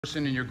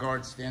Person in your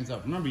guard stands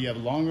up. Remember, you have a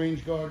long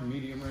range guard,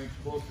 medium range,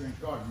 close range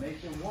guard. Make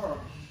them work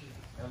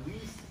at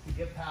least to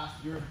get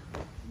past your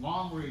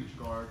long range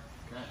guard,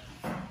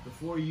 okay,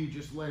 before you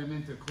just let them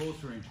into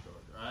close range guard,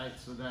 all right?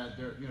 So that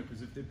they're,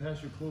 because if they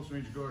pass your close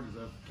range guard, as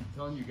I keep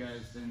telling you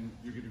guys, then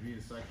you're going to be in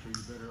a cycle.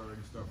 You better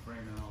already start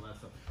framing and all that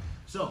stuff.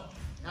 So,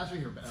 as we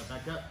hear,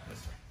 back up.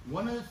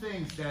 One of the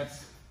things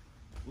that's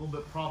a little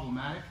bit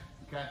problematic,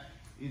 okay,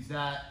 is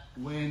that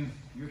when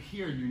you're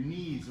here, your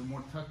knees are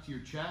more tucked to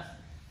your chest.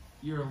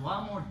 You're a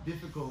lot more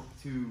difficult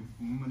to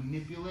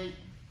manipulate,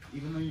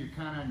 even though you're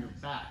kind of on your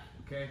back,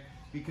 okay?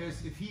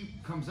 Because if he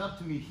comes up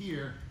to me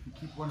here, you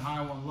keep one high,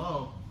 one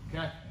low,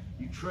 okay?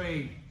 You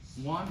trade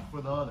one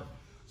for the other.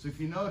 So if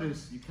you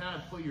notice, you kind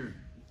of put your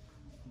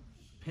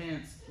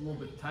pants a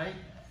little bit tight,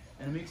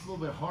 and it makes it a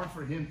little bit hard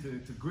for him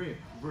to grip,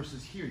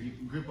 versus here, you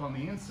can grip on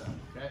the inside,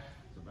 okay?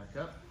 So back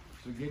up.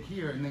 So get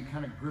here, and then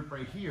kind of grip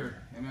right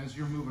here, and as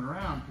you're moving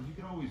around, because you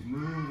can always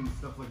move and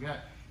stuff like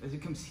that, as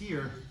it comes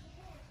here,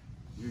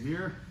 you're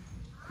here,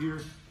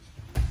 here,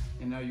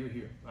 and now you're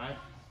here, right?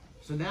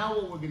 So now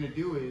what we're gonna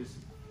do is,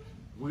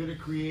 we're gonna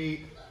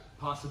create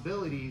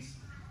possibilities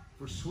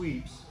for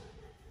sweeps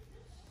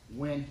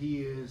when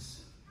he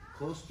is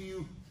close to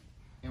you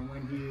and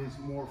when he is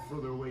more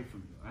further away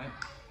from you, right?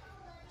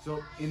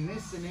 So in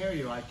this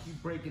scenario, I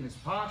keep breaking his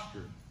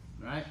posture,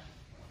 right?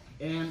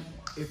 And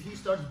if he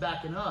starts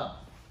backing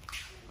up,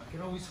 I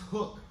can always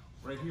hook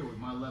right here with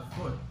my left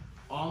foot,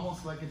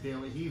 almost like a De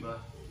La Riva.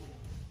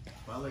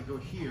 If I let go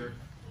here,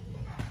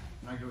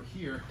 and I go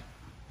here,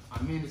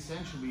 I'm in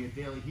essentially a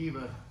De La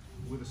Riva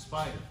with a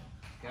spider,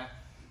 okay?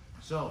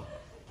 So,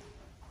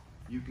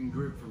 you can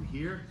grip from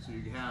here, so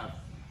you can have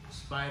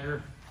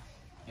spider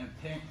and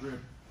pant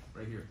grip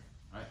right here,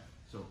 right?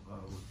 So,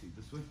 let's see,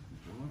 this way,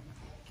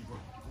 keep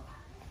going.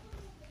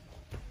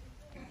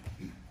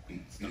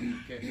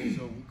 Okay,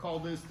 so we call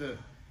this the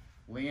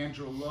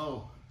Leandro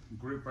Low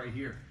grip right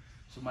here.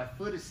 So my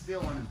foot is still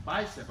on his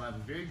bicep. I have a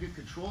very good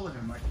control of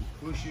him. I can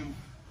push him,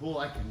 pull,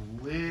 I can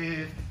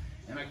lift,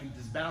 and I can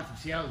just bounce him.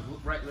 See how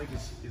his right leg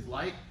is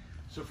light?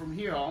 So from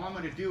here, all I'm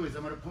gonna do is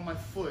I'm gonna put my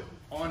foot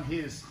on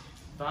his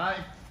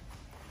thigh,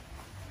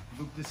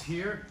 loop this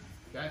here,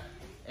 okay?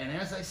 And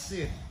as I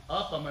sit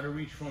up, I'm gonna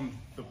reach from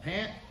the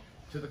pant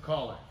to the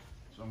collar.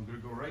 So I'm gonna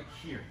go right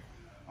here.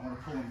 I'm gonna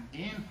pull him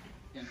in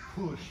and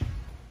push.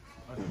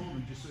 I pulled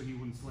him just so he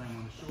wouldn't slam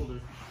on the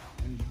shoulder,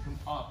 and you come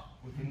up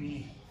with the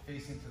knee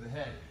facing to the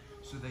head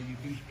so that you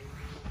can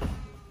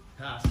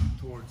pass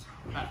towards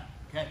the back,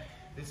 okay?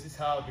 This is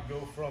how to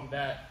go from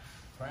that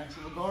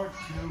Tarantula guard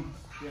to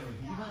De La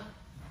Riva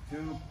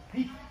to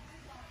peak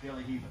De La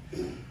Riva.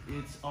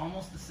 It's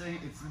almost the same,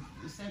 it's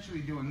essentially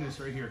doing this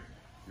right here.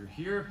 You're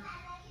here,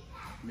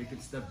 make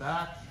it step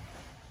back,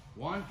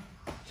 1,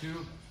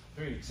 2,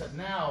 3. Except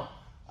now,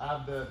 I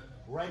have the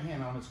right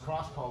hand on his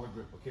cross collar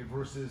grip, okay,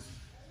 versus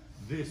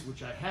this,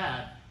 which I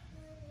had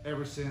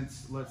ever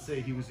since, let's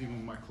say, he was even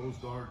with my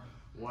closed guard,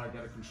 or I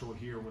got a control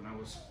here when I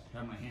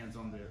had my hands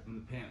on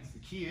the pants. The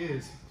key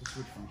is to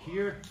switch from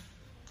here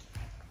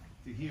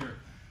to here.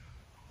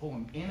 Pull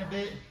him in a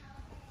bit,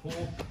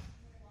 pull,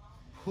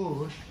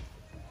 push.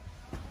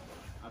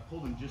 I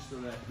pulled him just so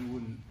that he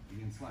wouldn't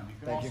slam.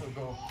 You can also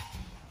go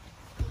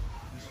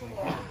this way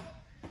here,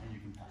 and you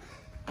can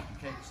pass.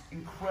 Okay, it's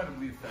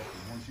incredibly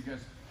effective once you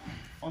guys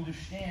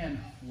understand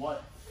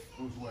what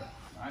goes where,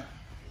 all right?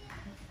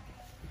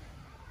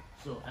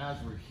 So as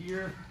we're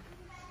here,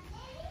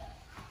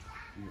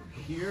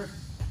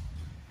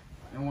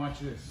 and watch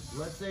this.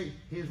 Let's say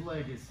his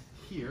leg is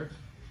here.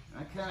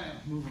 I kind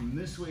of move him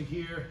this way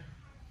here.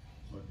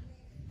 Look.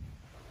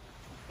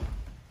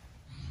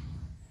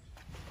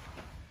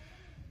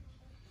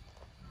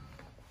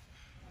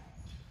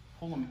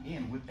 Pull him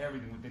in with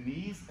everything, with the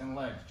knees and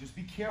legs. Just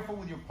be careful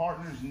with your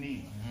partner's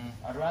knee.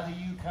 I'd rather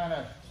you kind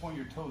of point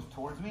your toes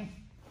towards me.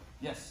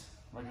 Yes,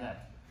 like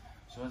that.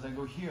 So as I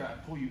go here, I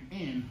pull you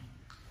in,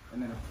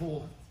 and then I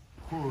pull,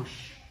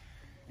 push,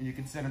 and you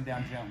can set them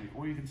down gently,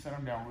 or you can set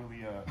them down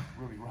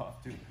really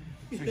rough too.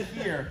 So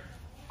here,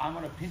 I'm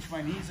gonna pinch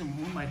my knees and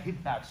move my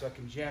hip back so I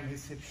can jam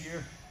his hip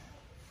here,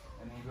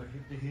 and then you go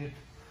hip to hip,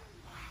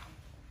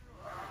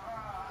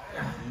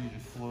 and you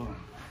just float them.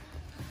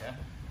 Okay?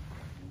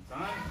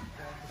 Time.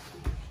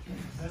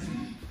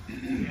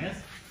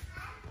 Yes?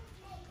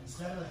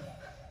 Instead of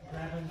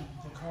grabbing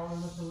the collar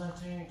with the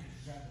left hand, could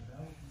you grab the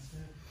belt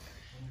instead?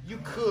 You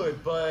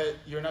could, but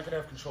you're not going to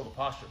have control of the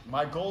posture.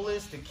 My goal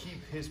is to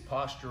keep his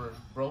posture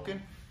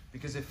broken,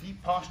 because if he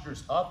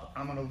postures up,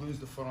 I'm going to lose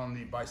the foot on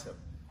the bicep.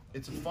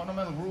 It's a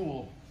fundamental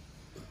rule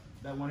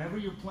that whenever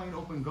you're playing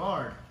open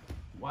guard,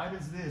 why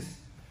does this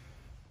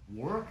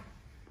work?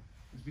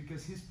 It's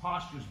because his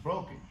posture is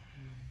broken.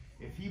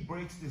 If he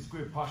breaks this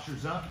grip,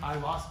 postures up, I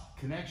lost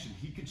connection.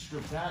 He could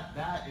strip that,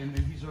 and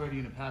then he's already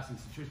in a passing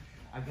situation.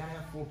 I got to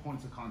have 4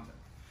 points of contact.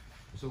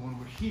 So when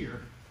we're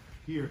here,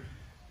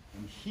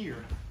 and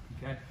here,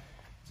 okay,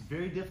 it's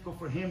very difficult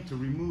for him to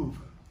remove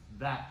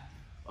that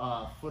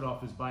foot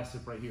off his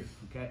bicep right here,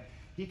 okay?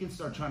 He can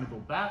start trying to go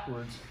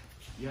backwards.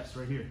 Yes,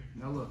 right here.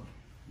 Now look,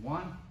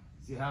 1,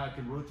 see how I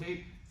can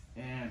rotate?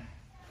 And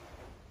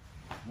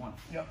 1.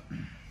 Yep.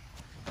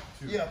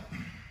 2. Yep.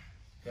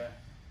 Okay.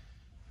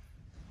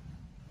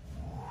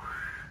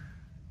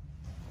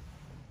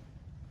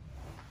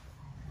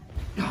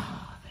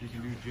 You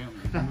can do it gently.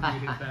 You can move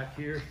your hip back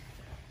here,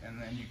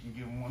 and then you can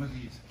give them one of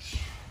these.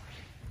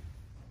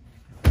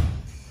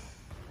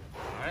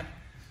 Alright?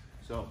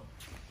 So,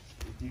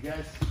 if you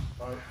guys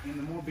are in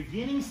the more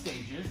beginning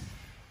stages,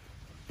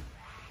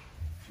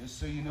 just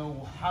so you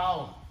know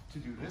how to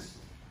do this,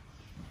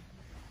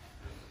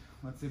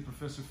 let's say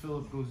Professor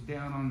Phillip goes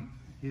down on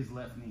his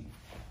left knee.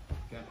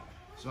 Okay?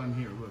 So I'm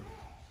here, look.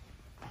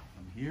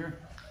 I'm here.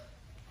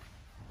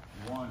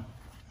 1,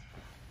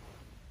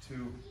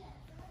 2,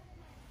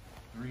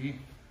 3.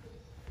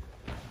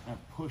 I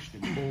pushed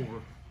it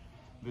over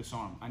this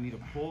arm. I need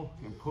to pull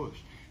and push.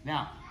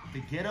 Now, to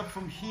get up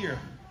from here,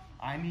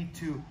 I need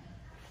to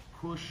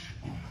push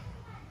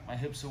my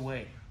hips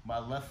away. My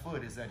left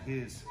foot is at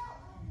his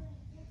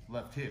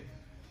left hip.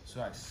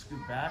 So I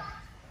scoot back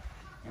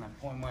and I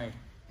point my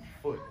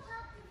foot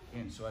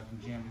in so I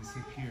can jam this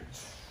hip here.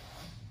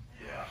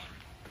 Yeah.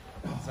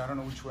 So I don't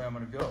know which way I'm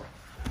gonna go.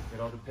 It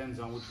all depends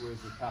on which way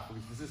is the top of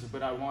his position,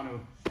 but I want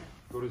to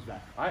go to his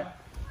back. All right,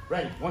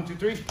 ready? 1, 2,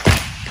 3. All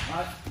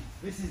right,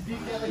 this is deep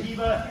belly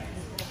Riva,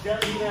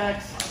 belly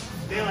relax,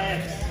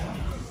 relax.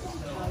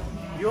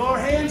 Your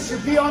hands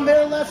should be on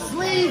their left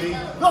sleeve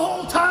the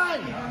whole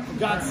time, for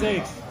God's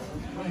sakes.